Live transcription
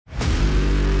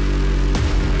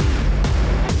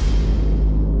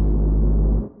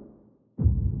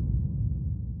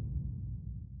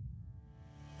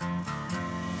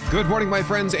Good morning, my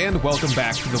friends, and welcome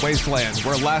back to the Wasteland,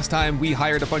 where last time we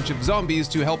hired a bunch of zombies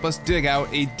to help us dig out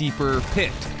a deeper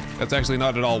pit. That's actually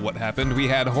not at all what happened. We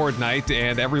had Horde Night,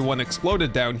 and everyone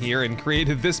exploded down here and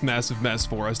created this massive mess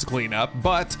for us to clean up,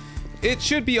 but it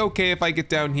should be okay if I get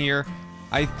down here.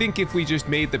 I think if we just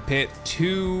made the pit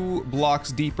 2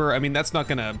 blocks deeper, I mean, that's not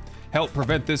gonna help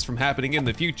prevent this from happening in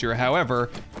the future. However,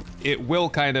 it will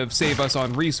kind of save us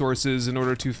on resources in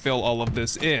order to fill all of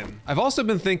this in. I've also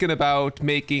been thinking about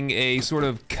making a sort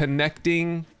of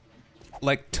connecting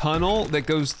like tunnel that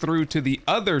goes through to the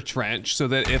other trench so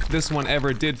that if this one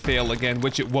ever did fail again,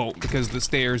 which it won't because the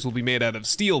stairs will be made out of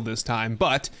steel this time,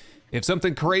 but if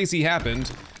something crazy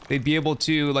happened, they'd be able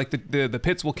to, like the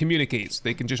pits will communicate. So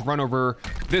they can just run over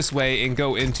this way and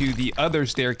go into the other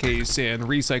staircase and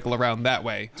recycle around that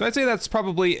way. So I'd say that's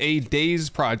probably a day's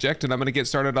project, and I'm gonna get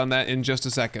started on that in just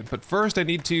a second. But first I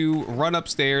need to run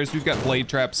upstairs. We've got blade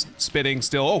traps spitting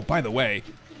still. Oh, by the way,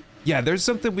 yeah, there's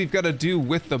something we've got to do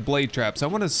with the blade traps. I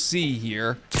want to see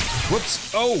here.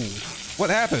 Whoops. Oh, what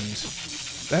happened?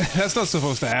 That's not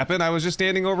supposed to happen. I was just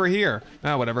standing over here.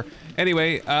 Ah, whatever.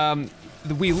 Anyway,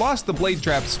 we lost the blade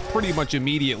traps pretty much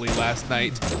immediately last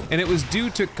night, and it was due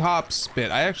to cop spit.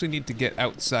 I actually need to get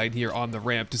outside here on the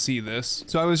ramp to see this.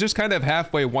 So I was just kind of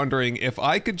halfway wondering if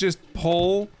I could just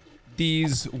pull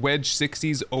these wedge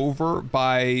 60s over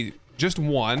by just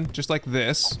one, just like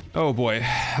this. Oh boy,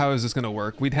 how is this gonna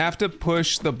work? We'd have to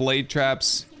push the blade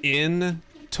traps in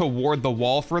toward the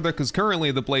wall further, because currently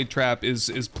the blade trap is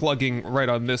plugging right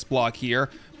on this block here,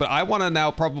 but I want to now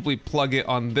probably plug it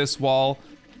on this wall,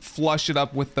 flush it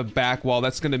up with the back wall.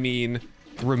 That's going to mean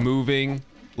removing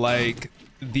like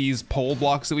these pole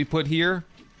blocks that we put here,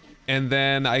 and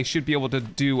then I should be able to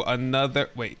do another,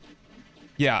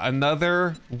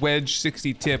 another wedge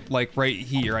 60 tip like right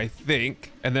here, I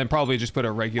think, and then probably just put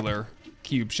a regular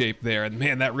cube shape there. And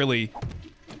man, that really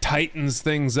tightens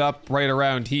things up right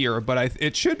around here, but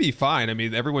it should be fine. I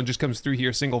mean, everyone just comes through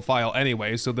here single file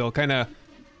anyway, so they'll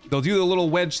do the little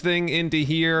wedge thing into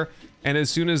here, and as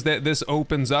soon as this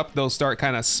opens up, they'll start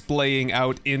kind of splaying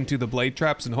out into the blade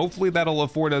traps, and hopefully that'll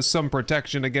afford us some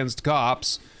protection against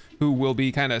cops who will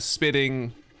be kind of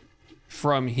spitting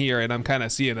from here. And I'm kind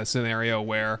of seeing a scenario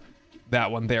where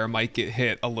that one there might get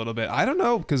hit a little bit. I don't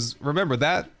know, because remember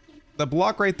that the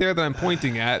block right there that I'm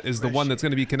pointing at is the one that's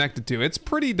going to be connected to. It's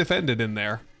pretty defended in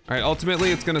there. All right,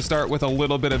 ultimately it's going to start with a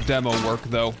little bit of demo work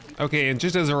though. Okay, and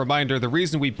just as a reminder, the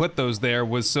reason we put those there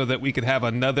was so that we could have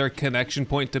another connection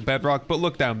point to bedrock. But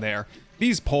look down there.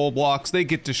 These pole blocks, they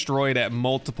get destroyed at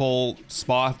multiple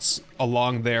spots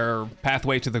along their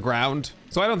pathway to the ground.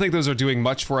 So I don't think those are doing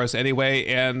much for us anyway,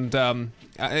 and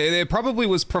it probably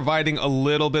was providing a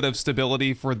little bit of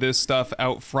stability for this stuff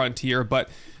out front here, but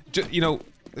you know,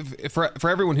 for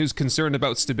everyone who's concerned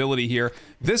about stability here,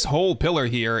 this whole pillar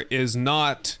here is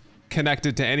not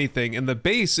connected to anything, and the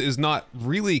base is not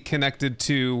really connected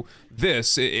to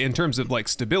this in terms of like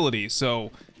stability.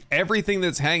 So everything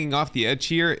that's hanging off the edge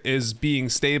here is being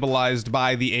stabilized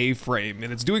by the A-frame,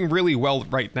 and it's doing really well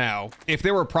right now. If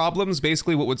there were problems,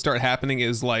 basically what would start happening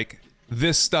is like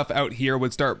this stuff out here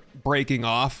would start breaking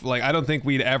off. Like, I don't think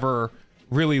we'd ever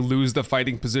really lose the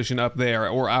fighting position up there,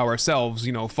 or ourselves,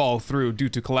 you know, fall through due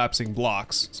to collapsing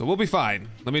blocks. So we'll be fine.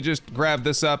 Let me just grab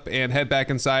this up and head back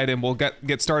inside, and we'll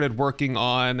get started working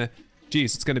on,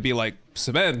 geez, it's gonna be like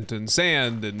cement and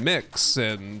sand and mix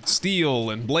and steel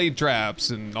and blade traps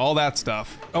and all that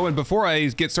stuff. Oh, and before I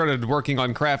get started working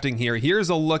on crafting here, here's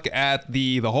a look at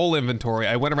the whole inventory.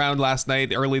 I went around last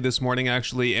night, early this morning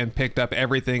actually, and picked up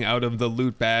everything out of the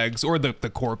loot bags, or the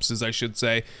corpses, I should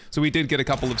say. So we did get a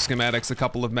couple of schematics, a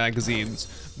couple of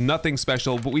magazines, nothing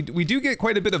special, but we do get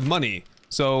quite a bit of money.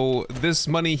 So this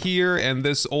money here and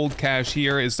this old cash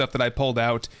here is stuff that I pulled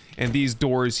out, and these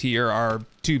doors here are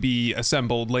to be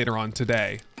assembled later on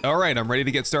today. All right, I'm ready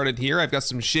to get started here. I've got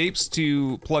some shapes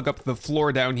to plug up the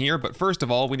floor down here, but first of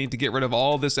all, we need to get rid of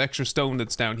all this extra stone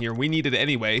that's down here. We need it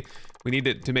anyway. We need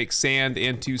it to make sand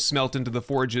and to smelt into the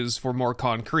forges for more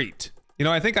concrete. You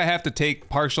know, I think I have to take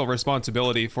partial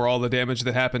responsibility for all the damage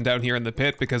that happened down here in the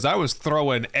pit, because I was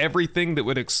throwing everything that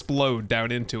would explode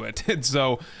down into it. And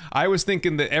so I was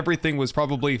thinking that everything was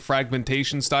probably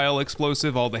fragmentation style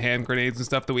explosive, all the hand grenades and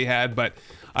stuff that we had, but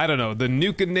I don't know, the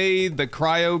nuke-grenade, the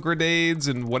cryo grenades,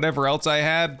 and whatever else I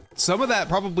had, some of that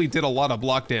probably did a lot of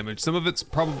block damage. Some of it's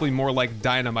probably more like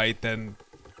dynamite than,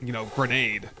 you know,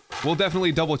 grenade. We'll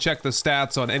definitely double check the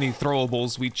stats on any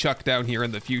throwables we chuck down here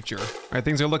in the future. All right,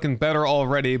 things are looking better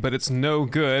already, but it's no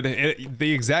good.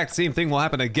 The exact same thing will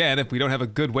happen again if we don't have a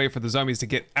good way for the zombies to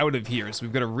get out of here. So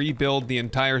we've got to rebuild the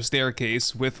entire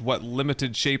staircase with what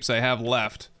limited shapes I have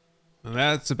left. And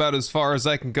that's about as far as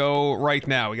I can go right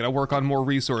now. We gotta work on more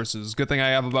resources. Good thing I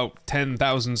have about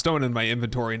 10,000 stone in my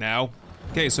inventory now.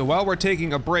 Okay, so while we're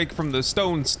taking a break from the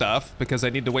stone stuff, because I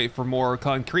need to wait for more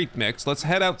concrete mix, let's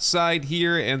head outside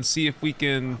here and see if we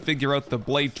can figure out the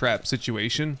blade trap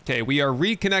situation. Okay, we are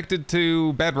reconnected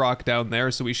to bedrock down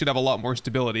there, so we should have a lot more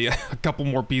stability. A couple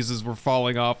more pieces were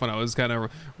falling off when I was kind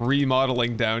of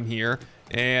remodeling down here.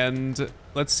 And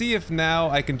let's see if now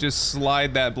I can just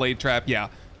slide that blade trap. Yeah,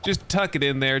 just tuck it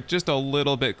in there just a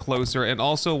little bit closer. And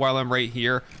also, while I'm right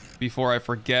here, before I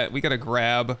forget, we gotta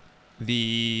grab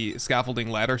the scaffolding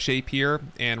ladder shape here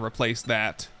and replace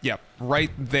that. Yep,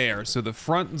 right there. So the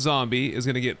front zombie is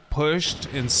gonna get pushed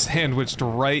and sandwiched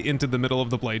right into the middle of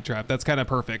the blade trap. That's kind of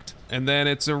perfect. And then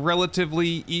it's a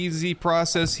relatively easy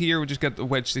process here. We just got the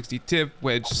wedge 60 tip,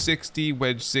 wedge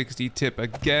 60 tip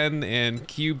again, and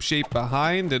cube shape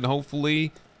behind, and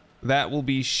hopefully that will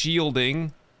be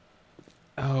shielding.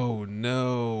 Oh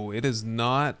no, it is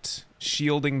not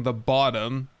shielding the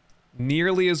bottom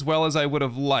nearly as well as I would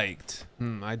have liked.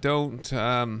 I don't,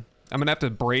 I'm gonna have to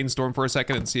brainstorm for a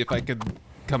second and see if I could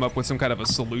come up with some kind of a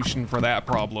solution for that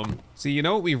problem. See, you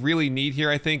know what we really need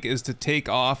here, I think, is to take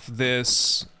off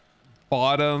this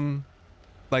bottom,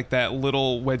 like that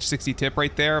little wedge 60 tip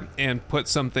right there, and put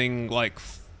something like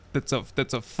that's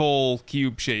a full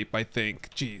cube shape, I think.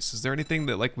 Jeez, is there anything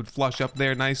that like would flush up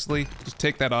there nicely? Just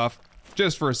take that off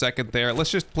just for a second there.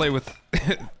 Let's just play with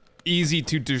easy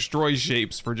to destroy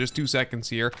shapes for just 2 seconds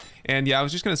here. And yeah, I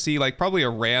was just gonna see, like, probably a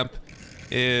ramp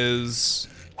is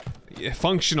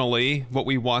functionally what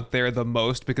we want there the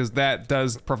most, because that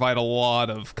does provide a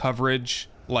lot of coverage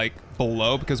like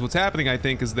below. Because what's happening, I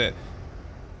think, is that,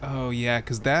 oh yeah,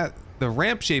 because that the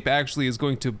ramp shape actually is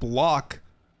going to block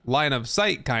line of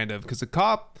sight, kind of, because the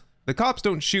cops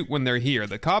don't shoot when they're here.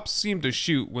 The cops seem to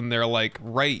shoot when they're like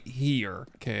right here.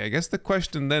 Okay, I guess the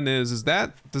question then is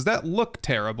that, does that look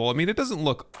terrible? I mean, it doesn't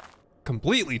look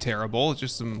completely terrible. It's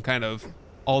just some kind of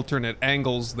alternate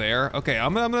angles there. Okay,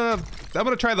 I'm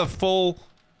gonna try the full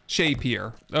shape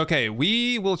here. Okay,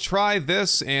 we will try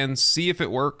this and see if it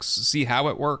works, see how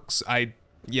it works.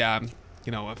 Yeah,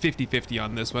 you know, a 50-50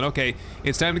 on this one. Okay,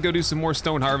 it's time to go do some more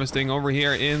stone harvesting over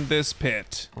here in this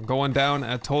pit. We're going down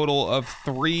a total of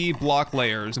 3 block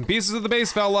layers. And pieces of the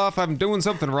base fell off. I'm doing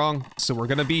something wrong. So we're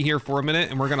gonna be here for a minute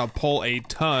and we're gonna pull a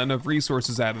ton of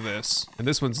resources out of this. And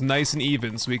this one's nice and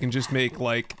even, so we can just make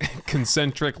like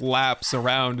concentric laps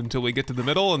around until we get to the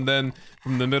middle, and then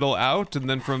from the middle out, and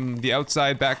then from the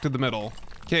outside back to the middle.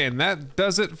 Okay, and that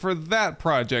does it for that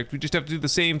project. We just have to do the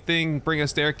same thing, bring a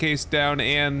staircase down,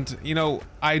 and, you know,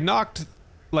 I knocked,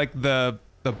 like, the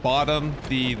bottom,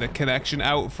 the connection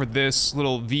out for this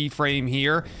little V-frame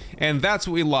here, and that's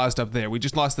what we lost up there. We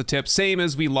just lost the tip, same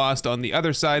as we lost on the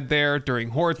other side there during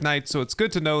Horde Night, so it's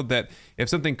good to know that if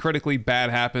something critically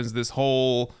bad happens, this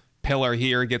whole pillar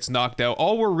here gets knocked out.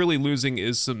 All we're really losing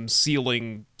is some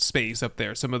ceiling space up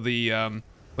there, some of the,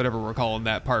 whatever we're calling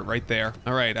that part right there.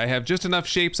 All right, I have just enough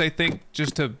shapes, I think,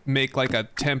 just to make like a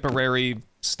temporary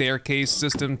staircase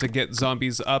system to get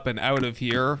zombies up and out of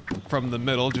here from the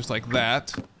middle, just like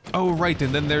that. Oh, right,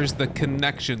 and then there's the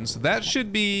connections. That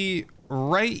should be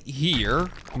right here.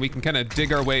 We can kind of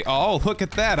dig our way. Oh, look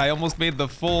at that. I almost made the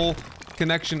full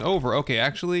connection over. Okay,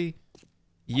 actually,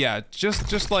 yeah,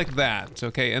 just like that.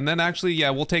 Okay, and then actually, yeah,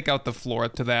 we'll take out the floor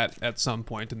to that at some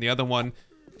point, and the other one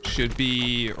should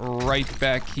be right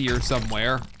back here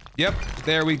somewhere. Yep,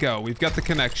 there we go. We've got the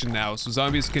connection now, so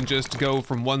zombies can just go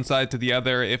from one side to the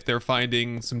other if they're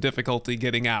finding some difficulty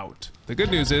getting out. The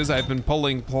good news is I've been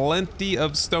pulling plenty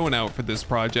of stone out for this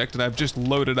project, and I've just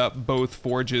loaded up both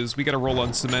forges. We gotta roll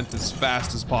on cement as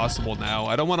fast as possible now.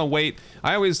 I don't want to wait.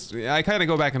 I kind of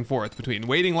go back and forth between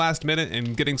waiting last minute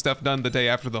and getting stuff done the day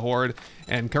after the Horde,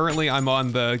 and currently I'm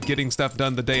on the getting stuff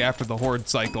done the day after the Horde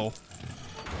cycle.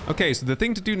 Okay, so the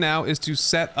thing to do now is to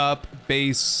set up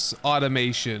base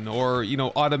automation, or, you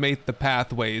know, automate the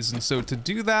pathways. And so to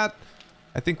do that,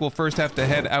 I think we'll first have to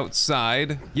head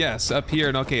outside. Yes, up here,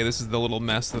 and okay, this is the little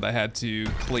mess that I had to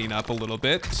clean up a little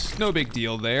bit. No big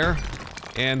deal there.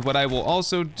 And what I will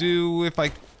also do, if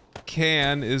I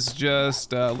can, is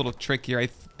just a little trick here.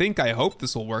 I hope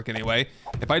this will work anyway.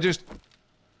 If I just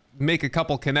make a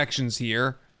couple connections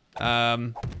here,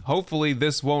 hopefully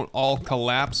this won't all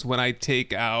collapse when I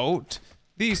take out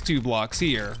these 2 blocks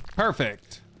here.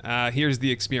 Perfect. Here's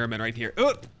the experiment right here.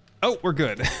 Oh, we're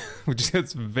good. We just had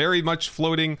some very much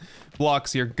floating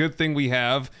blocks here. Good thing we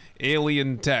have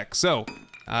alien tech. So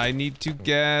I need to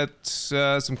get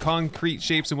some concrete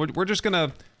shapes, and we're just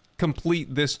gonna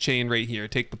complete this chain right here.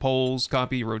 Take the poles,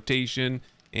 copy rotation,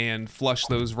 and flush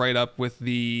those right up with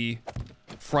the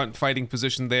front fighting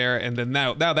position there. And then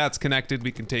now that's connected,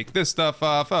 we can take this stuff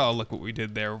off. Oh, look what we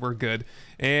did there. We're good.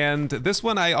 And this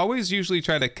one, I always usually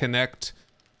try to connect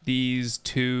these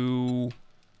two,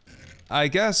 I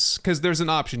guess, because there's an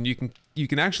option. You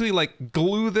can actually like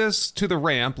glue this to the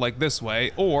ramp like this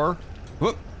way, or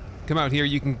whoop, come out here,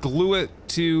 you can glue it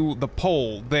to the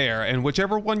pole there, and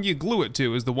whichever one you glue it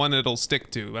to is the one it'll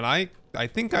stick to. And I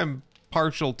think I'm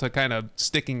partial to kind of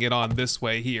sticking it on this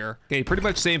way here. Okay, pretty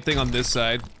much same thing on this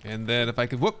side. And then if I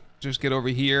could whoop, just get over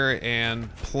here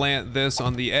and plant this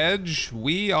on the edge,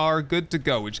 we are good to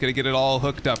go. We just gotta get it all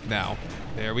hooked up now.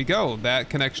 There we go. That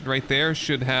connection right there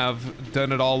should have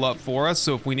done it all up for us.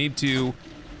 So if we need to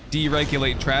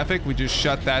deregulate traffic, we just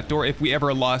shut that door. If we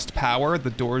ever lost power, the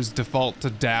doors default to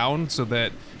down so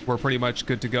that we're pretty much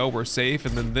good to go. We're safe.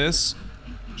 And then this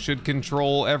should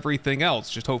control everything else.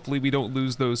 Just hopefully we don't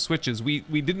lose those switches. We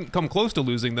didn't come close to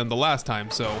losing them the last time,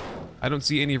 so I don't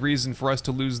see any reason for us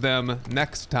to lose them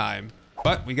next time.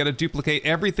 But we got to duplicate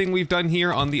everything we've done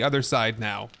here on the other side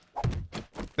now.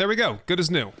 There we go, good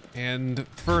as new. And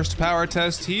first power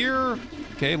test here.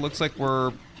 Okay, looks like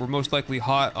we're most likely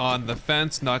hot on the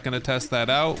fence. Not gonna test that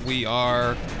out. We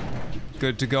are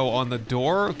good to go on the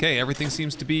door. Okay, everything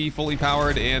seems to be fully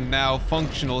powered and now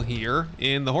functional here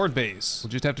in the Horde base. We'll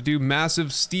just have to do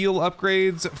massive steel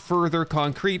upgrades, further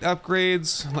concrete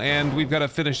upgrades, and we've got to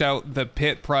finish out the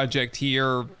pit project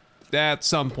here at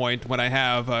some point when I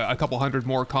have a couple hundred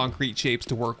more concrete shapes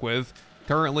to work with.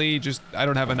 Currently, I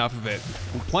don't have enough of it.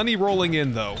 Plenty rolling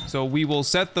in though. So we will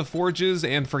set the forges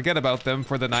and forget about them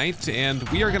for the night, and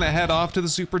we are gonna head off to the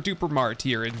Super-Duper Mart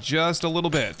here in just a little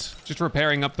bit. Just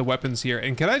repairing up the weapons here.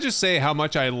 And can I just say how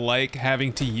much I like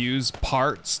having to use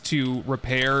parts to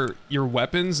repair your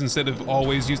weapons instead of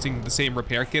always using the same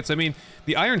repair kits? I mean,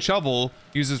 the iron shovel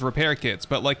uses repair kits,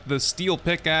 but like the steel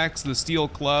pickaxe, the steel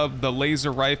club, the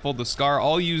laser rifle, the scar,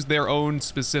 all use their own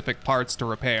specific parts to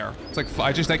repair. It's like,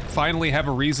 I just like finally have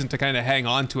a reason to kind of hang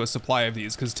on to a supply of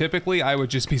these, because typically I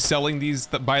would just be selling these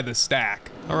by the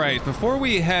stack. All right, before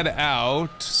we head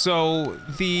out, so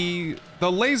the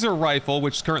laser rifle,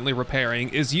 which is currently repairing,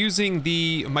 is using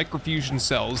the microfusion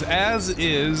cells, as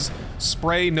is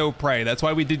spray no pray. That's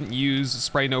why we didn't use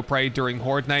spray no pray during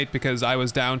Horde night, because I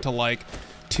was down to like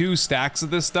 2 stacks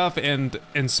of this stuff, and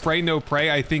spray no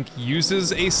pray I think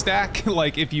uses a stack.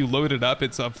 Like if you load it up,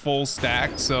 it's a full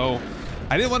stack. So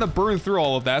I didn't want to burn through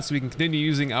all of that, so we can continue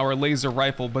using our laser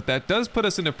rifle, but that does put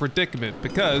us in a predicament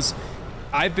because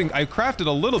I crafted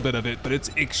a little bit of it, but it's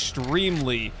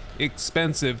extremely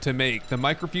expensive to make. The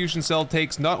microfusion cell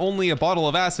takes not only a bottle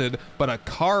of acid, but a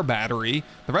car battery.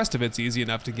 The rest of it's easy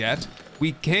enough to get.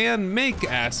 We can make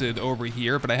acid over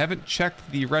here, but I haven't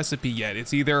checked the recipe yet.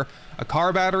 It's either a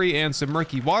car battery and some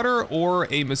murky water, or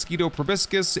a mosquito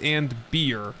proboscis and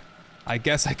beer. I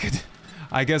guess I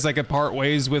could part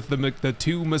ways with the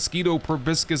 2 mosquito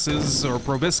proboscises or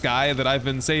probosci that I've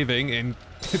been saving and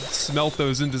smelt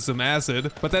those into some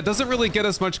acid. But that doesn't really get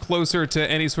us much closer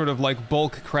to any sort of like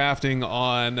bulk crafting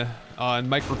on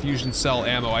microfusion cell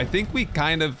ammo. I think we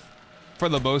kind of, for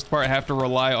the most part, have to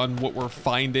rely on what we're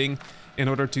finding in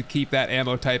order to keep that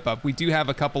ammo type up. We do have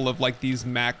a couple of like these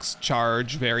max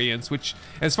charge variants, which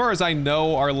as far as I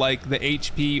know are like the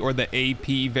HP or the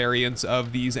AP variants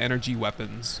of these energy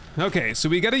weapons. Okay, so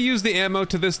we gotta use the ammo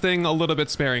to this thing a little bit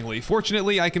sparingly.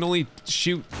 Fortunately, I can only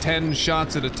shoot 10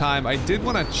 shots at a time. I did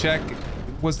want to check,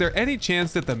 was there any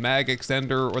chance that the mag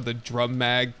extender or the drum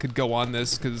mag could go on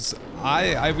this? Because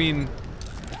I mean,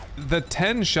 the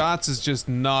 10 shots is just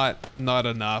not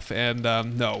enough, and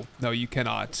no, you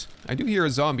cannot. I do hear a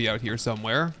zombie out here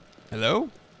somewhere. Hello?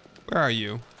 Where are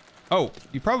you? Oh,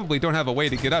 you probably don't have a way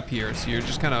to get up here, so you're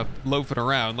just kind of loafing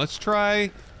around. Let's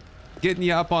try getting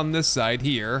you up on this side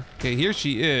here. Okay, here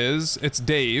she is. It's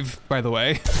Dave, by the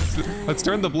way. Let's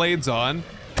turn the blades on.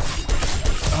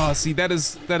 Oh, see, that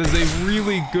is a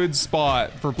really good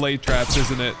spot for blade traps,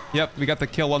 isn't it? Yep, we got the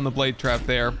kill on the blade trap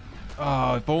there.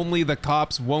 Oh, if only the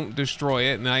cops won't destroy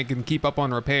it and I can keep up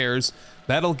on repairs.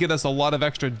 That'll get us a lot of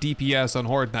extra DPS on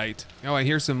Horde night. Oh, I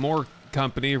hear some more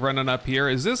company running up here.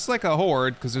 Is this like a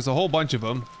horde? Because there's a whole bunch of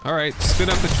them. All right, spin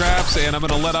up the traps, and I'm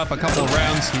gonna let off a couple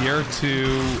rounds here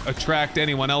to attract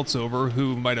anyone else over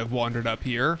who might have wandered up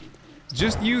here.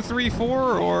 Just you 3,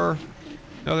 4, or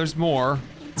no, there's more.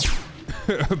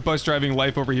 Bus driving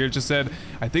life over here just said,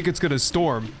 I think it's gonna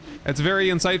storm. That's very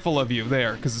insightful of you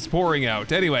there, because it's pouring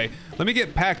out. Anyway, let me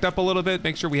get packed up a little bit,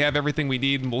 make sure we have everything we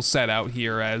need, and we'll set out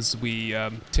here as we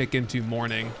tick into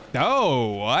morning.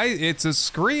 Oh, it's a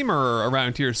screamer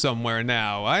around here somewhere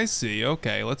now. I see.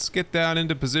 Okay, let's get down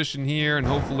into position here, and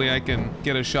hopefully I can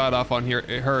get a shot off on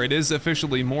her. It is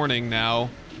officially morning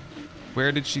now.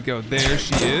 Where did she go? There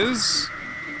she is.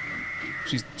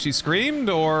 She screamed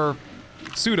or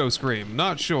pseudo screamed?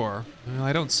 Not sure. Well,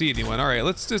 I don't see anyone. All right,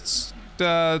 let's just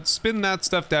spin that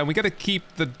stuff down. We got to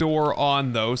keep the door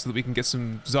on though, so that we can get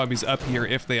some zombies up here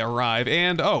if they arrive.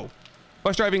 And oh,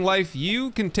 bus driving life,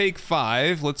 you can take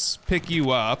 5. Let's pick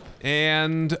you up.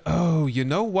 And oh, you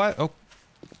know what? Oh,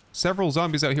 several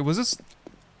zombies out here. Was this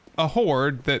a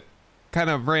horde that kind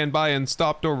of ran by and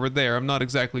stopped over there? I'm not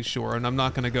exactly sure, and I'm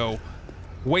not gonna go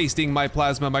wasting my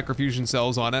plasma microfusion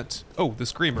cells on it. Oh, the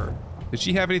screamer. Did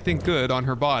she have anything good on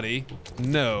her body?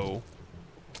 No.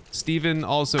 Steven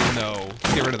also no.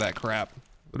 Get rid of that crap.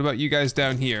 What about you guys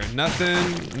down here?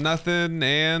 Nothing, nothing,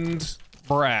 and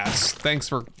brass. Thanks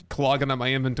for clogging up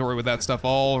my inventory with that stuff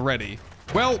already.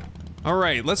 Well, all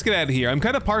right, let's get out of here. I'm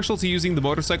kind of partial to using the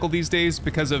motorcycle these days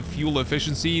because of fuel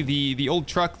efficiency. The old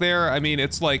truck there, I mean,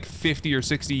 it's like 50 or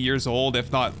 60 years old,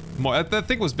 if not more. That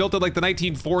thing was built in like the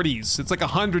 1940s. It's like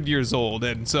 100 years old,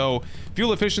 and so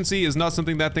fuel efficiency is not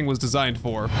something that thing was designed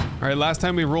for. All right, last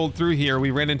time we rolled through here, we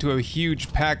ran into a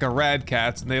huge pack of Rad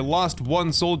Cats, and they lost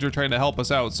one soldier trying to help us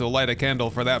out, so light a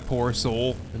candle for that poor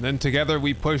soul. And then together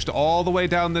we pushed all the way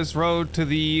down this road to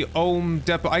the Ohm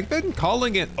Depot. I've been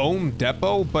calling it Ohm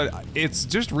Depot, but it's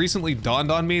just recently dawned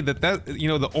on me that you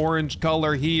know, the orange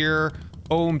color here,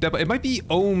 Ohm Depot, it might be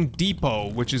Ohm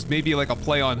Depot, which is maybe like a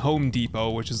play on Home Depot,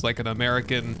 which is like an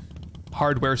American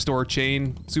hardware store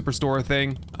chain, superstore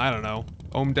thing. I don't know.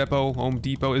 Ohm Depot, Home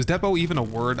Depot. Is depot even a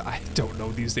word? I don't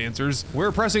know these answers.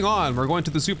 We're pressing on. We're going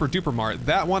to the Super-Duper Mart.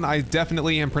 That one I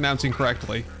definitely am pronouncing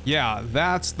correctly. Yeah,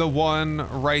 that's the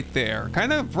one right there.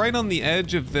 Kind of right on the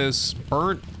edge of this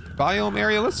burnt biome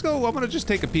area. Let's go. I'm gonna just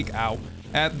take a peek out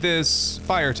at this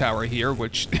fire tower here,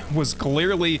 which was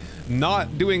clearly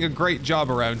not doing a great job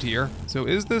around here. So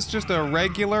is this just a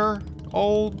regular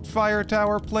old fire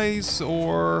tower place,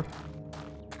 or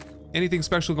anything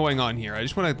special going on here? I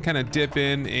just want to kind of dip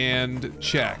in and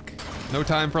check. No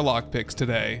time for lockpicks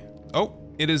today. Oh,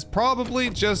 it is probably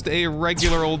just a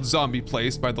regular old zombie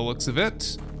place by the looks of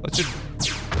it. Let's just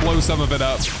blow some of it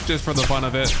up just for the fun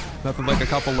of it. Nothing like a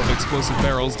couple of explosive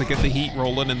barrels to get the heat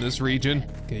rolling in this region.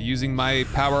 Okay, using my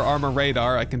power armor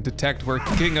radar, I can detect where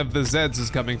King of the Zeds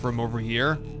is coming from over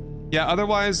here. Yeah,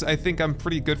 otherwise, I think I'm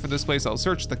pretty good for this place. I'll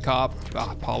search the cop.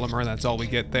 Polymer, that's all we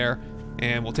get there.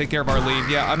 And we'll take care of Arlene.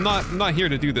 Yeah, I'm not here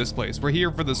to do this place. We're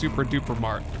here for the Super-Duper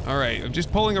Mart. All right, I'm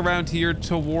just pulling around here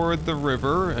toward the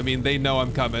river. I mean, they know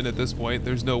I'm coming at this point.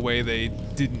 There's no way they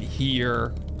didn't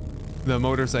hear the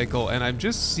motorcycle, and I'm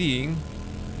just seeing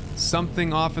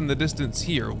something off in the distance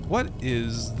here. What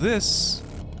is this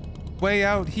way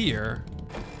out here?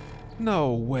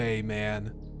 No way,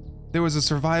 man. There was a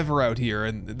survivor out here,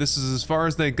 and this is as far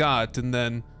as they got, and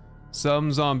then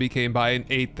some zombie came by and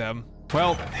ate them.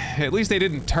 Well, at least they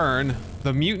didn't turn.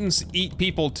 The mutants eat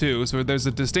people too, so there's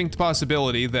a distinct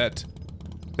possibility that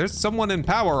there's someone in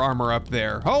power armor up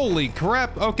there. Holy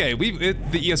crap. Okay,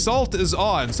 the assault is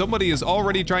on. Somebody is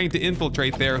already trying to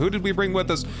infiltrate there. Who did we bring with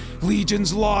us?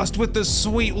 Legion's Lost with the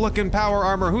sweet looking power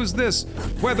armor. Who's this?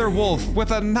 Weatherwolf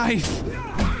with a knife.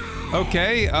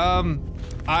 Okay,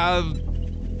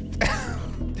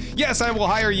 yes, I will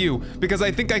hire you because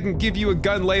I think I can give you a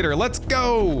gun later. Let's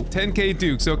go. 10K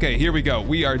Dukes. Okay, here we go.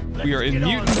 We are in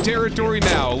mutant territory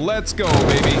now. Let's go,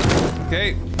 baby.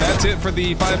 Okay, that's it for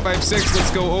the 5.56.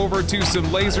 Let's go over to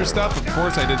some laser stuff. Of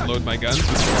course, I didn't load my guns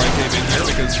before I came in here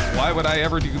because why would I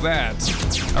ever do that?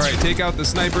 All right, take out the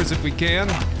snipers if we can.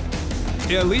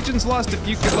 Yeah, Legion's Lost, if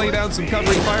you could lay down some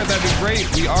covering fire, that'd be great.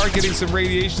 We are getting some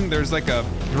radiation. There's like a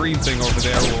green thing over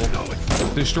there.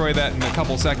 We'll destroy that in a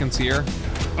couple seconds here.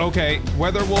 Okay,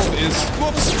 Weatherwolf is,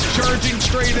 whoops, charging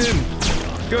straight in.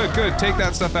 Good, good, take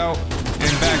that stuff out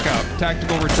and back up.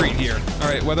 Tactical retreat here. All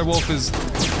right, Weatherwolf is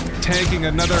tanking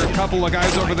another couple of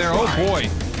guys over there. Oh boy.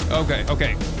 Okay,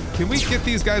 okay. Can we get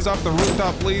these guys off the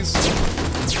rooftop, please?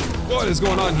 What is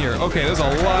going on here? Okay, there's a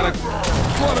lot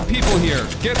of people here.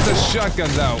 Get the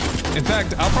shotguns out. In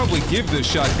fact, I'll probably give this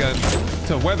shotgun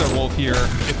to Weatherwolf here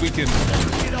if we can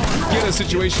get a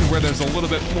situation where there's a little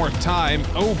bit more time.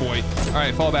 Oh boy. All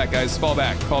right, fall back, guys. Fall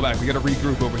back, fall back. We gotta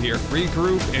regroup over here.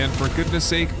 Regroup, and for goodness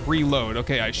sake, reload.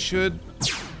 Okay, I should...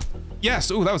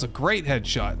 Yes, oh, that was a great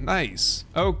headshot. Nice.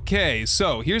 Okay,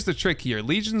 so here's the trick here.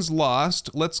 Legion's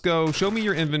Lost. Let's go. Show me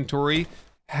your inventory.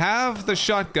 Have the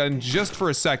shotgun just for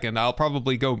a second. I'll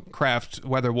probably go craft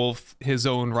Weatherwolf his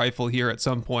own rifle here at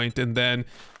some point, and then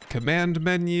command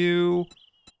menu.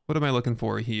 What am I looking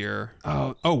for here?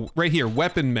 Oh, right here,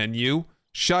 weapon menu.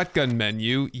 Shotgun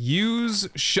menu, use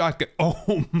shotgun.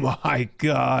 Oh my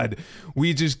God.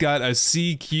 We just got a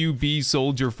CQB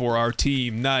soldier for our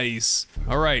team. Nice.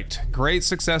 All right, great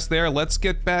success there. Let's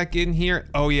get back in here.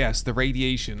 Oh yes, the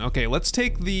radiation. Okay, let's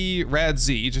take the Rad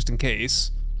Z just in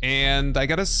case. And I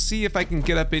gotta see if I can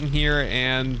get up in here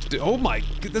and, oh my,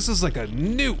 this is like a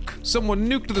nuke. Someone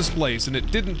nuked this place and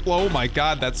it didn't blow. Oh my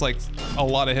God, that's like a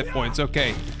lot of hit points.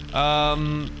 Okay,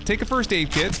 take a first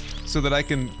aid kit so that I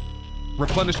can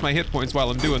replenish my hit points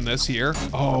while I'm doing this here.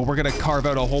 Oh, we're gonna carve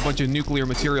out a whole bunch of nuclear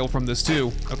material from this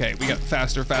too. Okay, we got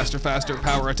faster, faster, faster.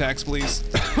 Power attacks, please.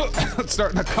 It's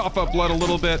starting to cough up blood a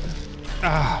little bit.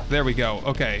 Ah, there we go.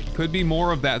 Okay, could be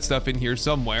more of that stuff in here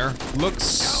somewhere.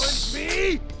 Looks...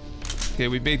 Okay,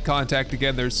 we made contact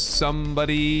again. There's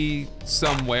somebody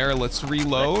somewhere. Let's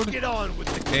reload. Let's get on with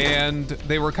the and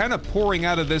they were kind of pouring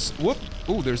out of this. Whoop.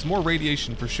 Ooh, there's more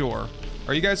radiation for sure.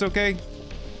 Are you guys okay?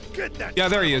 Yeah,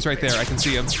 there he is right there. I can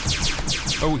see him.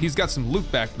 Oh, he's got some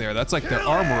loot back there. That's like their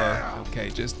armorer. Okay,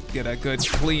 just get a good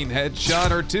clean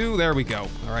headshot or two. There we go.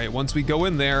 All right, once we go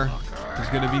in there, there's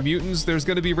gonna be mutants. There's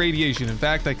gonna be radiation. In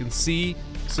fact, I can see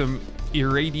some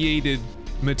irradiated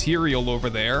material over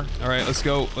there. All right, let's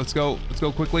go. Let's go. Let's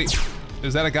go quickly.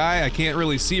 Is that a guy? I can't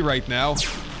really see right now.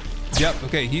 Yep,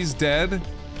 okay, he's dead.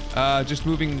 Just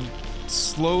moving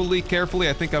slowly, carefully.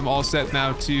 I think I'm all set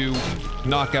now to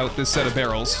knock out this set of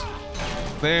barrels.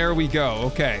 There we go,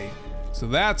 okay. So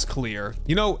that's clear.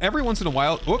 You know, every once in a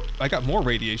while, whoop, I got more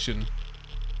radiation.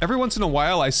 Every once in a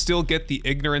while, I still get the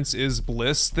ignorance is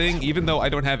bliss thing, even though I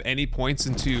don't have any points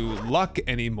into luck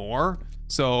anymore.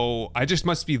 So I just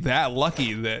must be that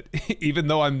lucky that even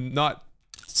though I'm not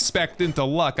spec'd into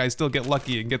luck, I still get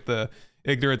lucky and get the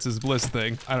ignorance is bliss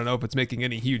thing. I don't know if it's making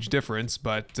any huge difference,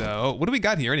 but oh, what do we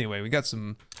got here anyway? We got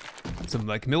some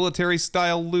like military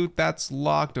style loot that's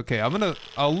locked. Okay,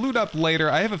 I'll loot up later.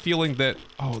 I have a feeling that,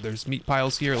 oh, there's meat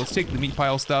piles here. Let's take the meat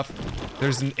pile stuff.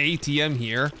 There's an ATM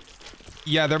here.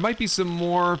 Yeah, there might be some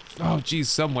more, oh geez,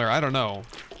 somewhere, I don't know.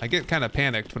 I get kind of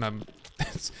panicked when I'm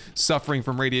suffering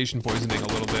from radiation poisoning a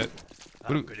little bit.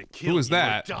 Who is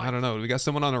that? I don't know. Do we got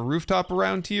someone on a rooftop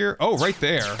around here? Oh, right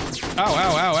there. Ow,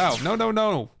 ow, ow, ow. No, no,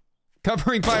 no.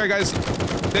 Covering fire, guys.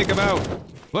 Take him out.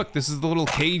 Look, this is the little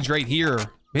cage right here.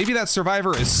 Maybe that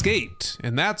survivor escaped,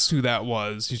 and that's who that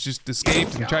was. He's just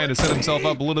escaped and trying to set himself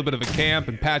up a little bit of a camp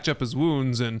and patch up his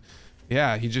wounds, and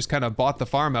yeah, he just kind of bought the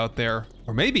farm out there.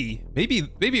 Or maybe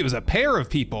it was a pair of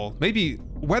people. Maybe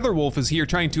Weatherwolf is here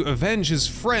trying to avenge his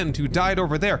friend who died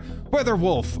over there.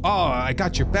 Weatherwolf, oh, I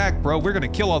got your back, bro. We're gonna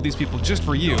kill all these people just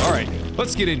for you. All right,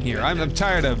 let's get in here. I'm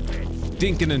tired of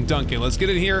dinking and dunking. Let's get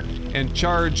in here and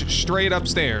charge straight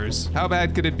upstairs. How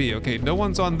bad could it be? Okay, no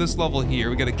one's on this level here.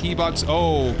 We got a key box.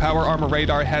 Oh, power armor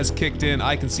radar has kicked in.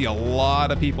 I can see a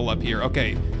lot of people up here.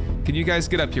 Okay. Can you guys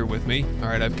get up here with me? All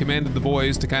right, I've commanded the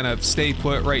boys to kind of stay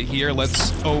put right here.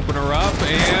 Let's open her up,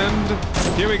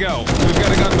 and here we go. We've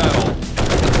got a gunmetal.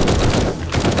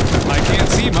 I can't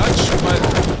see much, but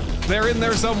they're in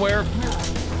there somewhere.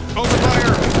 Open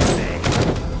fire!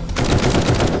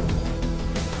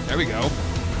 There we go.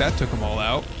 That took them all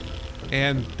out.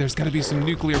 And there's gotta be some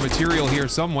nuclear material here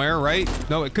somewhere, right?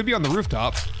 No, it could be on the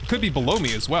rooftop. It could be below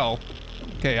me as well.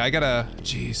 Okay, I gotta,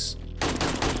 jeez.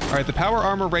 All right, the power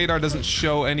armor radar doesn't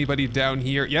show anybody down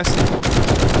here. Yes,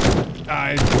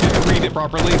 I didn't read it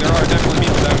properly. There are definitely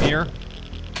people down here.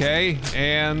 Okay,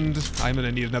 and I'm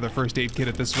gonna need another first aid kit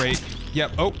at this rate.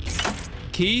 Yep, oh,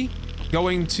 key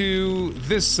going to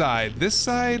this side. This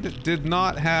side did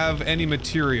not have any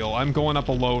material. I'm going up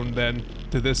alone then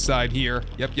to this side here.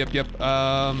 Yep, yep, yep.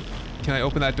 Can I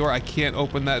open that door? I can't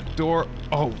open that door.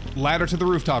 Oh, ladder to the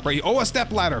rooftop, right? Oh, a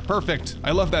step ladder, perfect.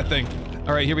 I love that thing.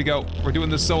 All right, here we go. We're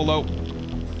doing this solo.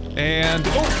 And,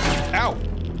 oh, ow.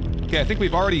 Okay, I think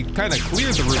we've already kind of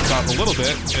cleared the rooftop a little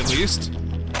bit, at least.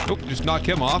 Oh, just knock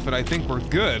him off, and I think we're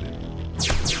good.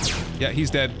 Yeah, he's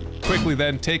dead. Quickly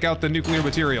then, take out the nuclear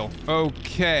material.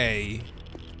 Okay.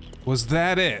 Was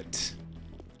that it?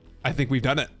 I think we've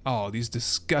done it. Oh, these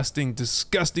disgusting,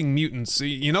 disgusting mutants.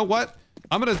 You know what?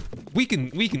 We can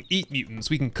eat mutants.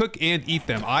 We can cook and eat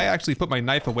them. I actually put my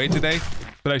knife away today,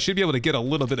 but I should be able to get a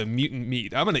little bit of mutant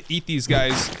meat. I'm gonna eat these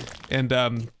guys, and I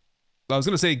was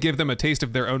gonna say give them a taste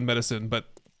of their own medicine, but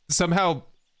somehow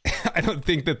I don't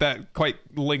think that quite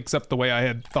links up the way I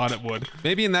had thought it would.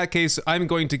 Maybe in that case, I'm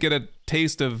going to get a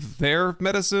taste of their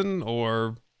medicine,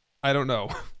 or I don't know.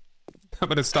 I'm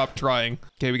gonna stop trying.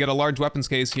 Okay, we got a large weapons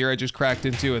case here I just cracked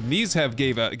into, and these have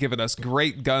given us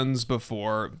great guns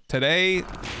before. Today,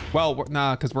 well,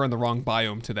 nah, because we're in the wrong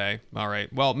biome today. All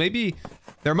right, well, maybe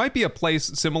there might be a place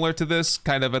similar to this,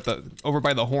 kind of over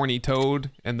by the Horny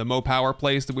Toad and the Mo Power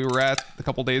place that we were at a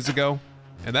couple days ago.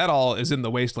 And that all is in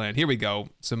the wasteland. Here we go.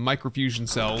 Some microfusion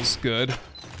cells, good.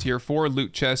 Tier 4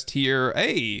 loot chest here.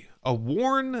 Hey, a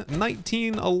worn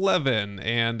 1911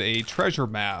 and a treasure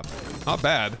map. Not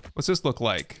bad. What's this look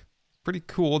like? Pretty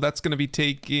cool. That's gonna be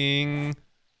taking,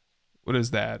 what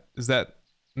is that? Is that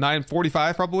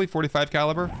 945 probably, 45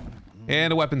 caliber?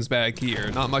 And a weapons bag here,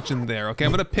 not much in there. Okay,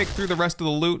 I'm gonna pick through the rest of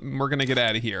the loot and we're gonna get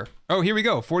out of here. Oh, here we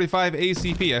go, 45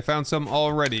 ACP. I found some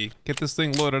already. Get this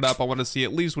thing loaded up. I wanna see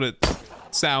at least what it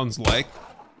sounds like.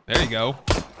 There you go.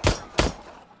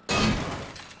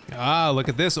 Ah, look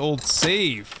at this old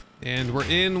save. And we're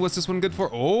in, what's this one good for?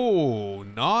 Oh,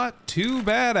 not too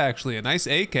bad actually, a nice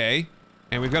AK.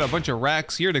 And we've got a bunch of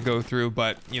racks here to go through,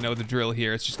 but you know the drill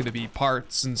here. It's just gonna be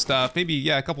parts and stuff. Maybe,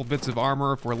 yeah, a couple bits of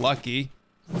armor if we're lucky.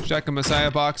 Check a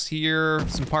Messiah box here,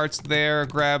 some parts there,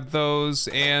 grab those,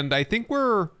 and I think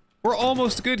we're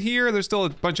almost good here. There's still a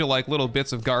bunch of like little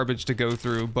bits of garbage to go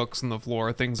through, books on the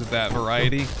floor, things of that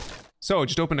variety. So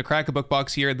just opened a crack a book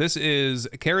box here. This is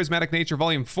Charismatic Nature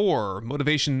Volume 4.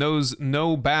 Motivation knows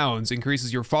no bounds,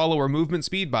 increases your follower movement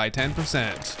speed by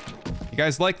 10%. You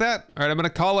guys like that? All right, I'm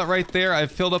gonna call it right there.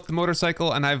 I've filled up the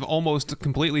motorcycle and I've almost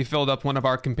completely filled up one of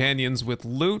our companions with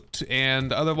loot,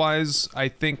 and otherwise I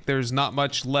think there's not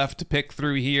much left to pick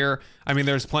through here. I mean,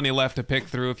 there's plenty left to pick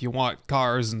through if you want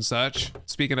cars and such.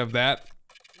 Speaking of that,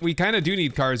 we kind of do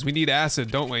need cars. We need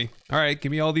acid, don't we? All right,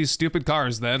 give me all these stupid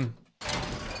cars then.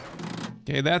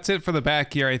 Okay, that's it for the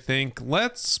back here, I think.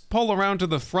 Let's pull around to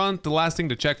the front. The last thing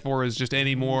to check for is just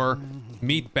any more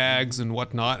meat bags and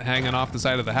whatnot hanging off the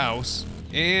side of the house.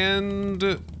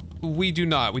 And we do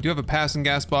not. We do have a passing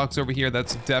gas box over here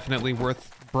that's definitely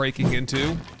worth breaking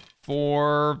into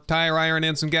for tire iron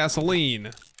and some gasoline.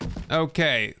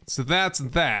 Okay, so that's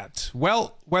that.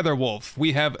 Well, Weatherwolf,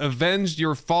 we have avenged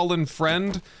your fallen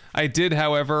friend. I did,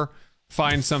 however,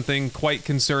 find something quite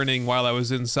concerning while I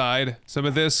was inside. Some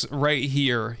of this right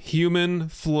here, human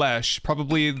flesh,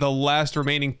 probably the last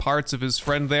remaining parts of his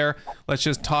friend there. Let's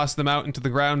just toss them out into the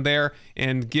ground there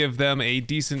and give them a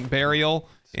decent burial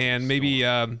and maybe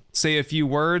say a few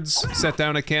words, set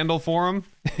down a candle for him,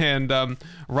 and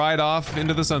ride off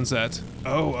into the sunset.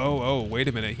 Oh, wait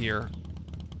a minute here.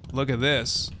 Look at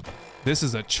this. This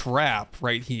is a trap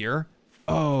right here.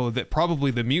 Oh, that probably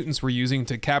the mutants were using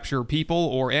to capture people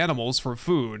or animals for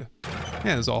food.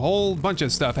 Yeah, there's a whole bunch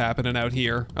of stuff happening out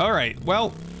here. All right,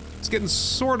 well, it's getting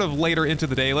sort of later into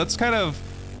the day. Let's kind of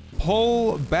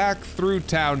pull back through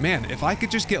town. Man, if I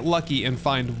could just get lucky and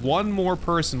find one more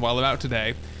person while I'm out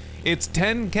today. It's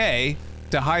 10K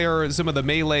to hire some of the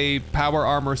melee power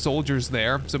armor soldiers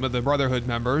there, some of the Brotherhood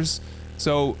members.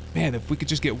 So, man, if we could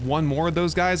just get one more of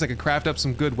those guys, I could craft up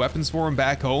some good weapons for them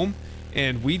back home,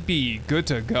 and we'd be good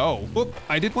to go. Whoop,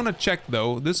 I did want to check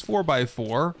though, this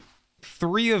 4x4,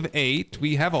 3 of 8,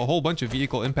 we have a whole bunch of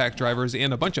vehicle impact drivers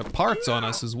and a bunch of parts on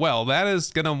us as well. That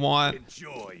is gonna want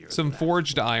some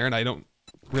forged iron. I don't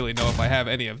really know if I have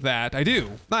any of that. I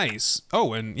do, nice.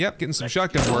 Oh, and yep, getting some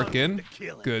shotgun work in.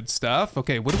 Good stuff.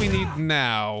 Okay, what do we need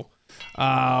now?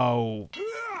 Oh,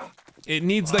 it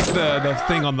needs like the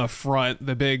thing on the front,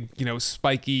 the big, you know,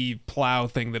 spiky plow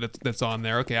thing that's on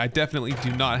there. Okay, I definitely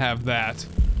do not have that.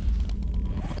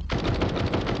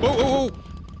 Oh,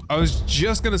 I was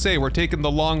just gonna say we're taking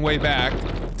the long way back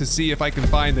to see if I can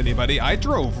find anybody. I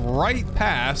drove right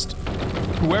past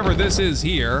whoever this is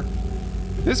here.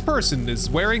 This person is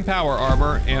wearing power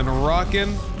armor and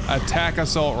rocking a TAC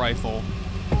assault rifle.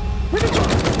 Where did you?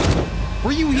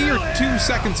 Were you here 2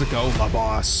 seconds ago, my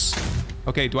boss?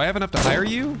 Okay, do I have enough to hire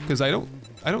you? Because I don't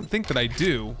think that I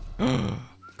do.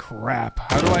 Crap.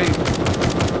 How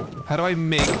do I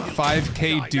make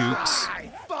 5K dukes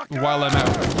while I'm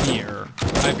out here?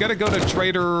 I've got to go to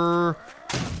Trader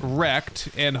Wrecked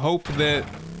and hope that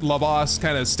La Boss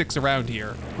kind of sticks around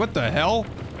here. What the hell?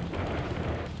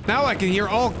 Now I can hear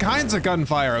all kinds of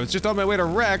gunfire. I was just on my way to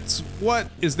Wrecked. What,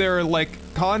 is there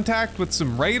like contact with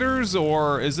some raiders,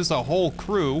 or is this a whole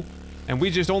crew? And we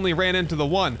just only ran into the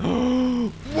one.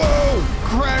 Whoa!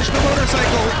 Crashed the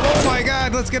motorcycle! Oh my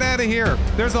god, let's get out of here!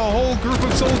 There's a whole group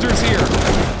of soldiers here!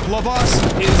 Lavos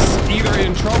is either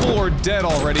in trouble or dead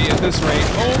already at this rate.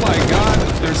 Oh my god,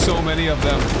 there's so many of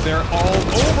them. They're all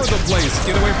over the place.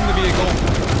 Get away from the vehicle.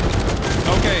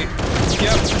 Okay,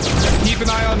 yep. Keep an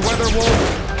eye on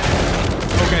Weatherwolf.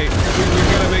 Okay,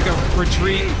 we've got to make a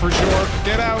retreat for sure.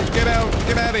 Get out, get out,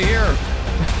 get out of here.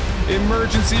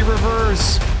 Emergency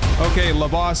reverse. Okay, La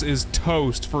Boss is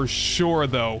toast for sure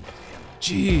though.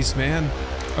 Jeez, man.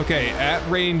 Okay, at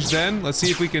range then. Let's see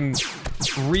if we can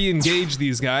re-engage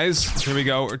these guys. Here we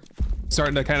go. We're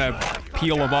starting to kind of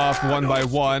peel them off one by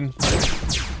one.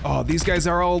 Oh, these guys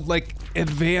are all like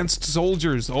advanced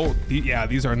soldiers. Oh, yeah,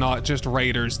 these are not just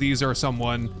raiders. These are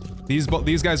someone, these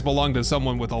guys belong to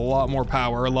someone with a lot more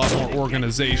power, a lot more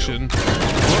organization.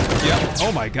 Yeah,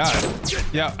 oh my God.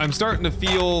 Yeah, I'm starting to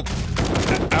feel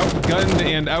outgunned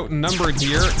and outnumbered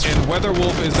here, and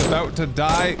Weatherwolf is about to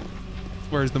die.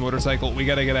 Where's the motorcycle? We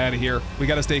gotta get out of here. We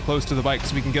gotta stay close to the bike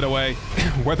so we can get away.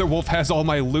 Weatherwolf has all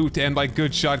my loot and my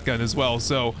good shotgun as well,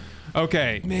 so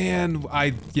okay. Man,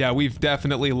 yeah, we've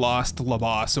definitely lost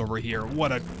LaBoss over here.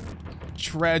 What a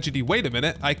tragedy. Wait a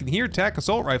minute, I can hear TAC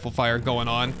assault rifle fire going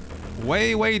on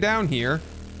way down here.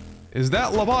 Is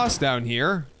that LaBoss down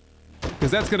here?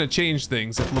 Because that's gonna change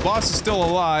things. If LaBoss is still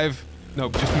alive,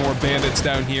 nope, just more bandits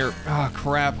down here. Ah,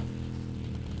 crap.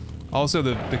 Also,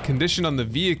 the condition on the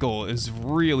vehicle is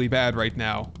really bad right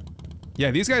now.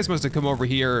 Yeah, these guys must have come over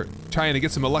here trying to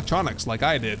get some electronics like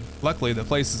I did. Luckily, the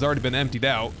place has already been emptied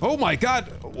out. Oh my God,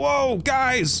 whoa,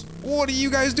 guys, what are you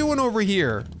guys doing over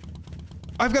here?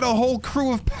 I've got a whole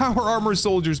crew of power armor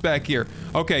soldiers back here.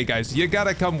 Okay, guys, you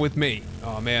gotta come with me.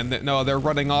 Oh man, no, they're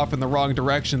running off in the wrong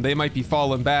direction. They might be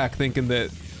falling back thinking that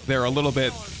they're a little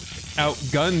bit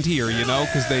outgunned here, you know,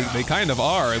 because they kind of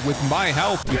are. With my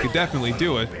help, we could definitely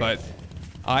do it, but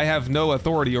I have no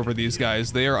authority over these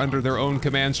guys. They are under their own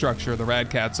command structure, the Rad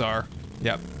Cats are.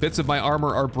 Yep, bits of my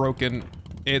armor are broken.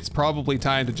 It's probably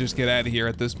time to just get out of here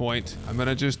at this point. I'm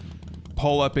gonna just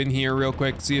pull up in here real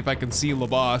quick, see if I can see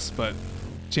LaBoss, but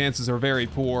chances are very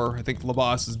poor. I think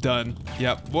LaBoss is done.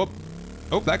 Yep, whoop.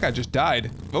 Oh, that guy just died.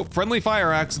 Oh, friendly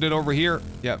fire accident over here.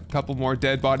 Yep, couple more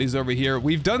dead bodies over here.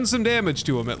 We've done some damage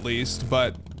to him at least,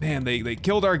 but man, they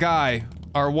killed our guy.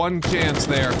 Our one chance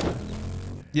there.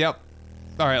 Yep.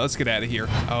 All right, let's get out of here.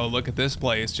 Oh, look at this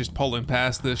place. Just pulling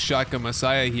past this shotgun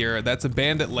messiah here. That's a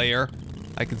bandit lair.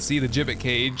 I can see the gibbet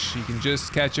cage. You can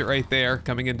just catch it right there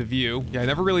coming into view. Yeah, I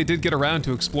never really did get around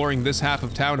to exploring this half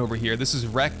of town over here. This is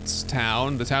Rex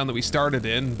Town, the town that we started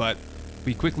in, but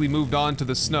we quickly moved on to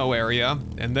the snow area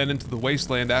and then into the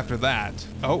wasteland after that.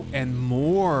 Oh, and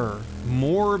more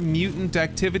mutant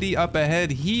activity up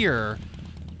ahead here.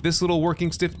 This little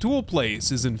working stiff tool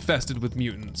place is infested with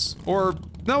mutants. Or,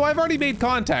 no, I've already made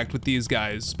contact with these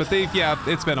guys, but yeah,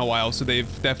 it's been a while, so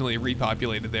they've definitely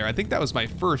repopulated there. I think that was my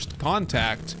first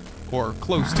contact, or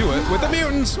close to it, with the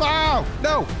mutants. Wow,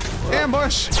 no,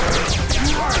 ambush.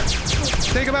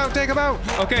 Take him out, take him out.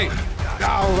 Okay,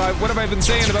 oh, what have I been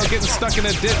saying about getting stuck in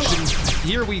a ditch? And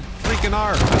here we freaking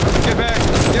are. Get back,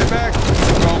 get back.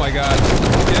 Oh my God,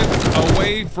 get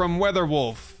away from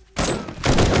Weatherwolf.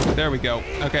 There we go.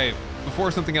 Okay,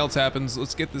 before something else happens,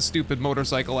 let's get this stupid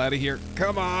motorcycle out of here.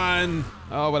 Come on.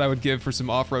 Oh, what I would give for some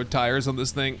off-road tires on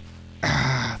this thing.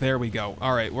 There we go.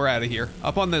 All right, we're out of here.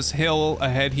 Up on this hill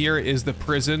ahead here is the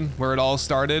prison where it all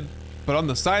started. But on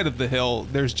the side of the hill,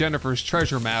 there's Jennifer's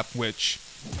treasure map, which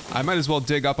I might as well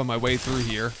dig up on my way through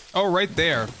here. Oh, right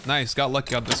there. Nice, got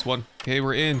lucky on this one. Okay,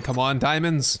 we're in. Come on,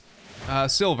 diamonds.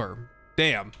 Silver.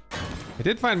 Damn. I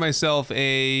did find myself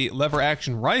a lever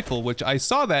action rifle, which I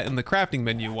saw that in the crafting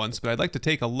menu once, but I'd like to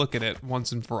take a look at it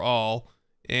once and for all.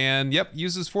 And yep,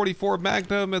 uses 44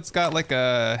 Magnum. It's got like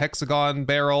a hexagon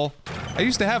barrel. I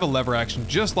used to have a lever action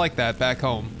just like that back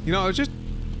home. You know, I was just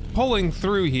pulling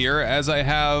through here as I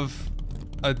have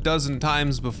a dozen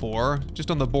times before, just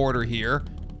on the border here.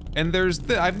 And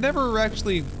I've never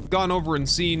actually gone over and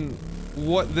seen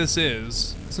what this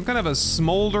is. Some kind of a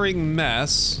smoldering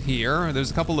mess here.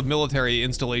 There's a couple of military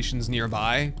installations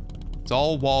nearby. It's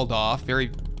all walled off,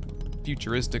 very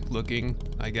futuristic looking,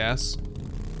 I guess.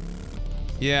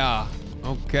 Yeah,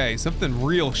 okay, something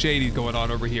real shady going on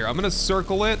over here. I'm gonna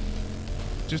circle it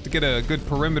just to get a good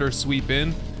perimeter sweep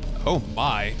in. Oh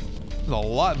my, this is a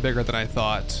lot bigger than I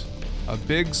thought. A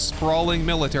big sprawling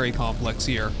military complex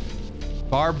here.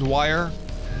 Barbed wire.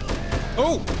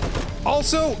 Oh,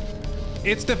 also,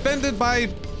 it's defended by,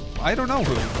 I don't know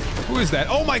who. Who is that?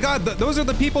 Oh my God, those are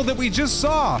the people that we just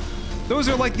saw. Those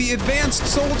are like the advanced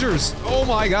soldiers. Oh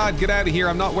my God, get out of here.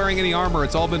 I'm not wearing any armor.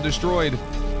 It's all been destroyed.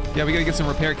 Yeah, we gotta get some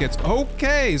repair kits.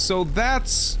 Okay, so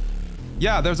that's,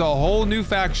 yeah, there's a whole new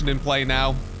faction in play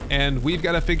now. And we've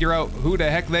got to figure out who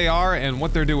the heck they are and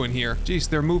what they're doing here. Jeez,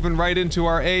 they're moving right into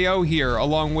our AO here,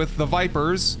 along with the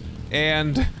Vipers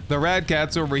and the Rad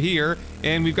Cats over here,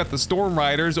 and we've got the Storm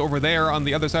Riders over there on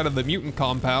the other side of the mutant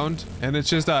compound, and it's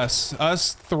just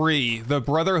us three, the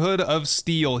Brotherhood of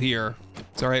Steel here.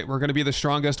 It's all right, we're gonna be the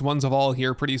strongest ones of all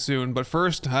here pretty soon, but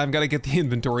first, I've gotta get the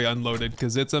inventory unloaded,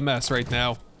 because it's a mess right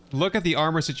now. Look at the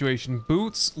armor situation.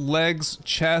 Boots, legs,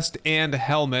 chest, and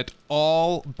helmet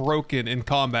all broken in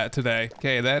combat today.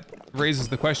 Okay, that raises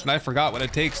the question. I forgot what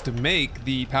it takes to make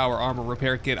the power armor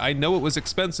repair kit. I know it was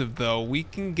expensive though. We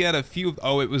can get a few,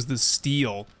 oh, it was the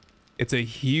steel. It's a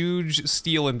huge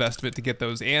steel investment to get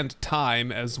those, and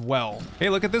time as well. Hey,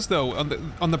 look at this though.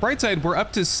 On the bright side, we're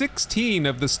up to 16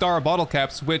 of the star bottle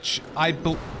caps, which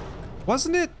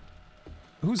wasn't it?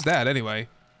 Who's that anyway?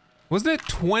 Wasn't it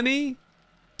 20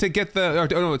 to get the,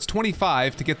 oh no, it's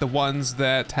 25 to get the ones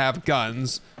that have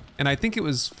guns. And I think it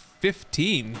was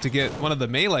 15 to get one of the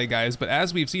melee guys. But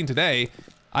as we've seen today,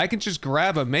 I can just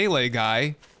grab a melee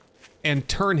guy and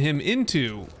turn him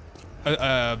into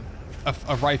a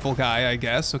rifle guy, I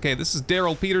guess. Okay, this is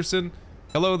Daryl Peterson.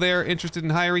 Hello there, interested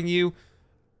in hiring you?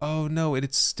 Oh no,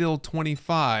 it's still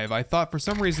 25. I thought for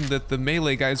some reason that the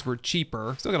melee guys were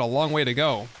cheaper. Still got a long way to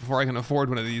go before I can afford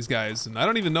one of these guys. And I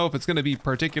don't even know if it's gonna be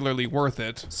particularly worth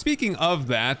it. Speaking of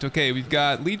that, okay, we've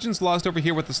got Legion's Lost over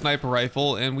here with the sniper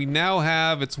rifle, and we now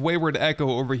have its Wayward Echo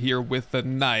over here with the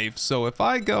knife. So if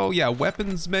I go, yeah,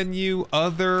 weapons menu,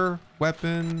 other,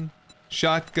 weapon,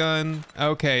 shotgun,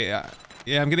 okay,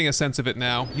 yeah, I'm getting a sense of it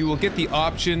now. You will get the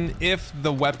option if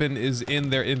the weapon is in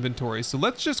their inventory. So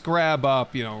let's just grab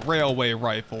up, you know, railway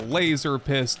rifle, laser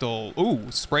pistol,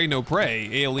 ooh, spray no pray,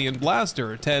 alien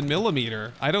blaster,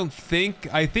 10mm.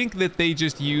 I think that they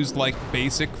just used like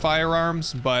basic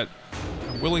firearms, but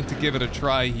I'm willing to give it a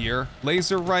try here.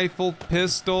 Laser rifle,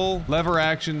 pistol, lever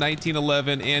action,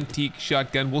 1911, antique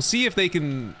shotgun. We'll see if they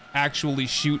can actually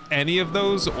shoot any of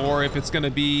those or if it's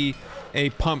gonna be a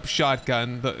pump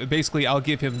shotgun. Basically, I'll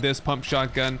give him this pump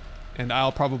shotgun, and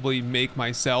I'll probably make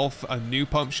myself a new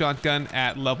pump shotgun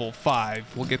at level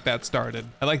 5. We'll get that started.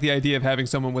 I like the idea of having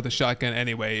someone with a shotgun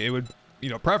anyway. It would, you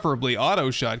know, preferably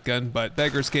auto shotgun, but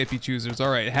beggars can't be choosers.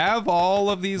 All right, have all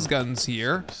of these guns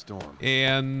here.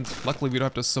 And luckily we don't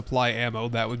have to supply ammo.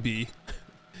 That would be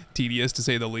tedious to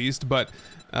say the least, but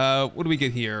what do we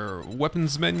get here?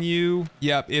 Weapons menu.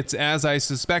 Yep, it's as I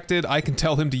suspected. I can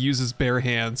tell him to use his bare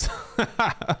hands.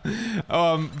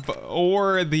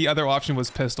 Or the other option was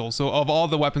pistol. So of all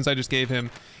the weapons I just gave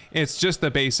him, it's just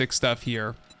the basic stuff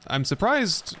here. I'm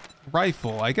surprised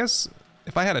rifle. I guess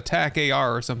if I had a TAC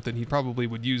AR or something, he probably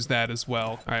would use that as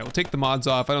well. All right, we'll take the mods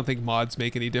off. I don't think mods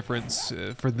make any difference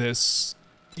for this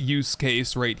use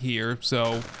case right here.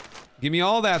 So give me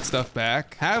all that stuff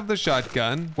back. Have the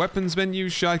shotgun. Weapons menu,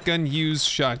 shotgun, use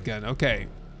shotgun. Okay,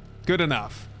 good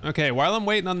enough. Okay, while I'm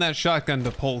waiting on that shotgun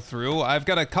to pull through, I've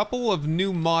got a couple of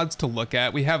new mods to look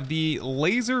at. We have the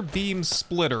laser beam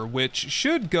splitter, which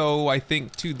should go, I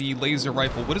think, to the laser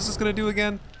rifle. What is this gonna do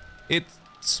again? It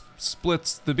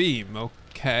splits the beam.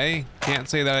 Okay, can't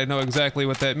say that I know exactly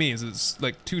what that means. It's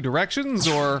like 2 directions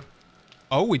or,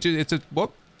 oh,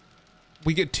 whoop.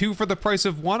 We get 2 for the price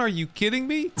of 1? Are you kidding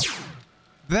me?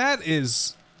 That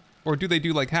is, or do they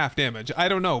do like half damage? I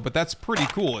don't know, but that's pretty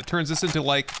cool. It turns this into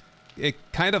like,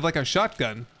 kind of like a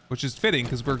shotgun, which is fitting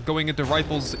because we're going into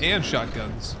rifles and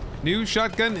shotguns. New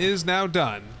shotgun is now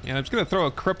done. And I'm just gonna throw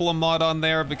a cripple mod on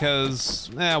there because,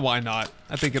 why not?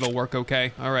 I think it'll work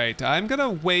okay. All right, I'm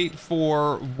gonna wait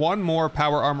for one more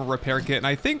power armor repair kit. And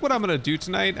I think what I'm gonna do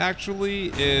tonight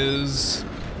actually is,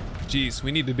 geez,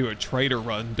 we need to do a trader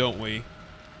run, don't we?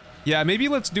 Yeah, maybe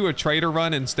let's do a trader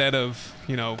run instead of,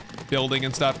 you know, building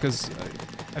and stuff, because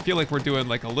I feel like we're doing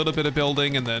like a little bit of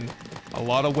building and then a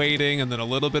lot of waiting and then a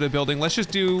little bit of building. Let's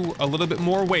just do a little bit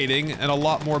more waiting and a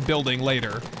lot more building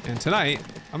later. And tonight,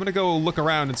 I'm gonna go look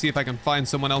around and see if I can find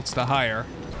someone else to hire.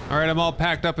 All right, I'm all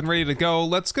packed up and ready to go.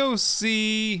 Let's go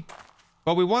see,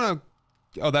 well, we wanna,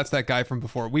 oh, that's that guy from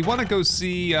before. We wanna go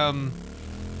see,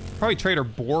 probably Trader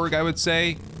Borg, I would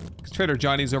say. Trader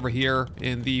Johnny's over here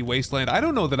in the wasteland. I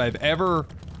don't know that I've ever,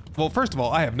 well, first of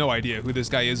all, I have no idea who this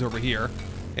guy is over here.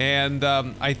 And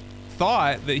I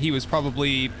thought that he was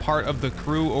probably part of the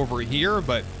crew over here,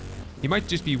 but he might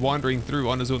just be wandering through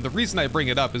on his own. The reason I bring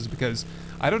it up is because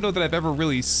I don't know that I've ever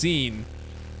really seen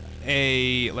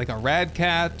like a Rad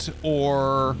Cat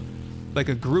or like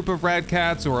a group of Rad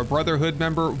Cats or a Brotherhood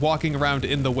member walking around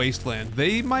in the wasteland.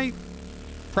 They might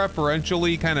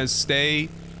preferentially kind of stay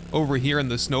over here in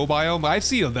the snow biome. I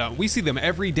see them. We see them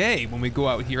every day when we go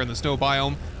out here in the snow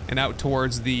biome and out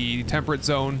towards the temperate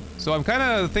zone. So I'm kind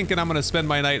of thinking I'm gonna spend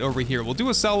my night over here. We'll do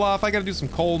a sell-off. I gotta do some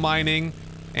coal mining,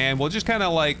 and we'll just kind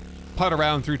of like putt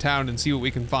around through town and see what we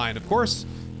can find. Of course,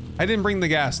 I didn't bring the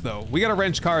gas though. We gotta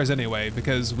wrench cars anyway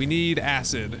because we need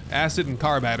acid and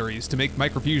car batteries to make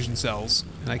microfusion cells.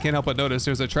 And I can't help but notice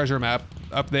there's a treasure map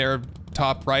up there,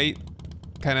 top right.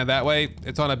 Kind of that way.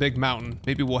 It's on a big mountain.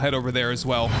 Maybe we'll head over there as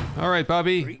well. All right,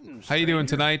 Bobby. How you doing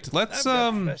tonight? Let's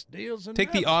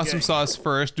take the awesome sauce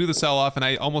first, do the sell-off, and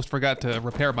I almost forgot to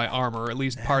repair my armor, at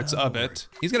least parts of it.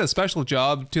 He's got a special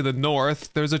job to the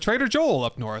north. There's a Trader Joel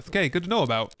up north. Okay, good to know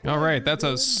about. All right, that's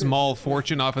a small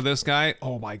fortune off of this guy.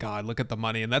 Oh my God, look at the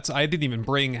money. And that's, I didn't even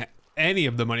bring any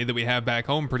of the money that we have back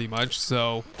home pretty much.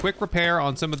 So quick repair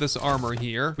on some of this armor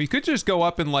here. We could just go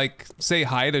up and like say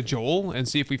hi to Joel and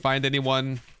see if we find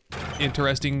anyone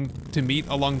interesting to meet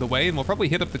along the way. And we'll probably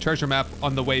hit up the treasure map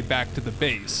on the way back to the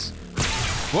base.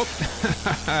 Whoop.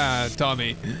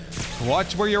 Tommy,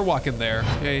 watch where you're walking there.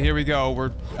 Okay, here we go.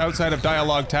 We're outside of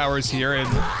Dialogue Towers here, and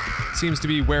it seems to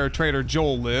be where Trader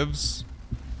Joel lives.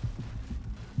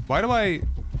 Why do I...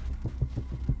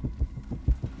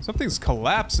 Something's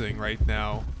collapsing right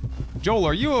now. Joel,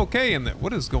 are you okay in there?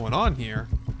 What is going on here?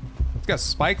 It's got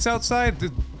spikes outside?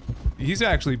 He's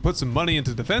actually put some money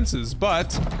into defenses,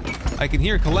 but I can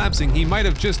hear collapsing. He might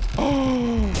have just...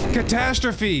 Oh,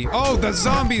 catastrophe! Oh, the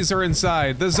zombies are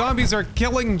inside. The zombies are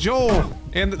killing Joel.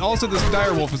 And also this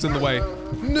direwolf is in the way.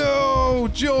 No,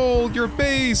 Joel, your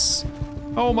base.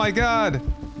 Oh my God.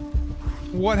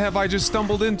 What have I just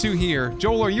stumbled into here?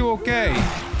 Joel, are you okay?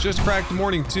 Just cracked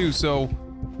morning too, so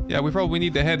yeah, we probably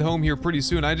need to head home here pretty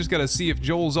soon. I just gotta see if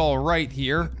Joel's all right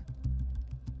here.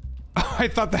 I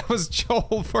thought that was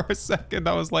Joel for a second.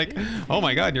 I was like, oh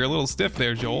my God, you're a little stiff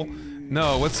there, Joel.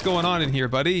 No, what's going on in here,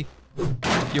 buddy?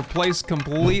 Your place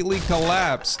completely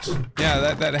collapsed.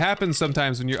 Yeah, that happens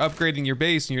sometimes when you're upgrading your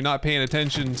base and you're not paying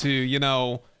attention to, you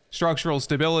know, structural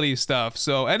stability stuff.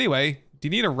 So anyway, do you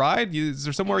need a ride? Is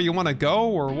there somewhere you want to go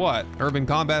or what? Urban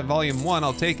Combat Volume 1,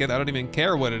 I'll take it. I don't even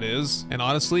care what it is. And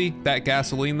honestly, that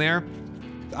gasoline there,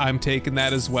 I'm taking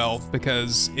that as well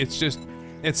because it's just,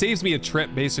 it saves me a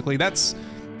trip basically. That's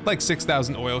like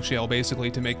 6,000 oil shale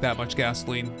basically to make that much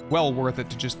gasoline. Well worth it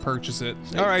to just purchase it.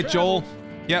 All right, Joel.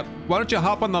 Yep, why don't you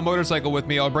hop on the motorcycle with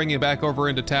me? I'll bring you back over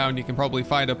into town. You can probably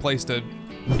find a place to,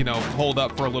 you know, hold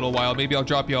up for a little while. Maybe I'll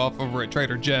drop you off over at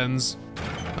Trader Jen's.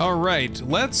 All right,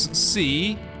 let's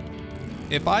see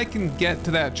if I can get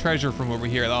to that treasure from over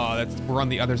here. Oh, we're on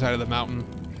the other side of the mountain.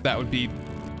 That would be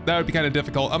kind of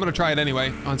difficult. I'm gonna try it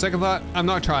anyway. On second thought, I'm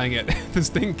not trying it. This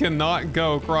thing cannot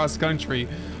go cross country.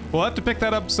 We'll have to pick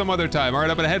that up some other time. All right,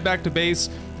 I'm gonna head back to base.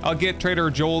 I'll get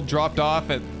Trader Joel dropped off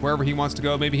at wherever he wants to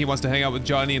go. Maybe he wants to hang out with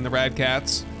Johnny and the Rad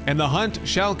Cats. And the hunt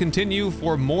shall continue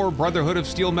for more Brotherhood of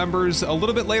Steel members a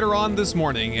little bit later on this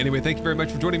morning. Anyway, thank you very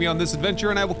much for joining me on this adventure,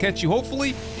 and I will catch you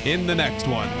hopefully in the next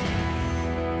one.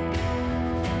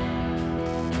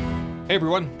 Hey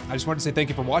everyone, I just wanted to say thank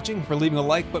you for watching, for leaving a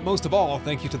like, but most of all,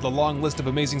 thank you to the long list of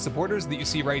amazing supporters that you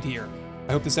see right here.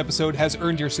 I hope this episode has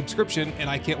earned your subscription, and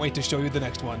I can't wait to show you the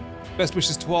next one. Best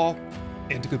wishes to all,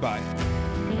 and goodbye.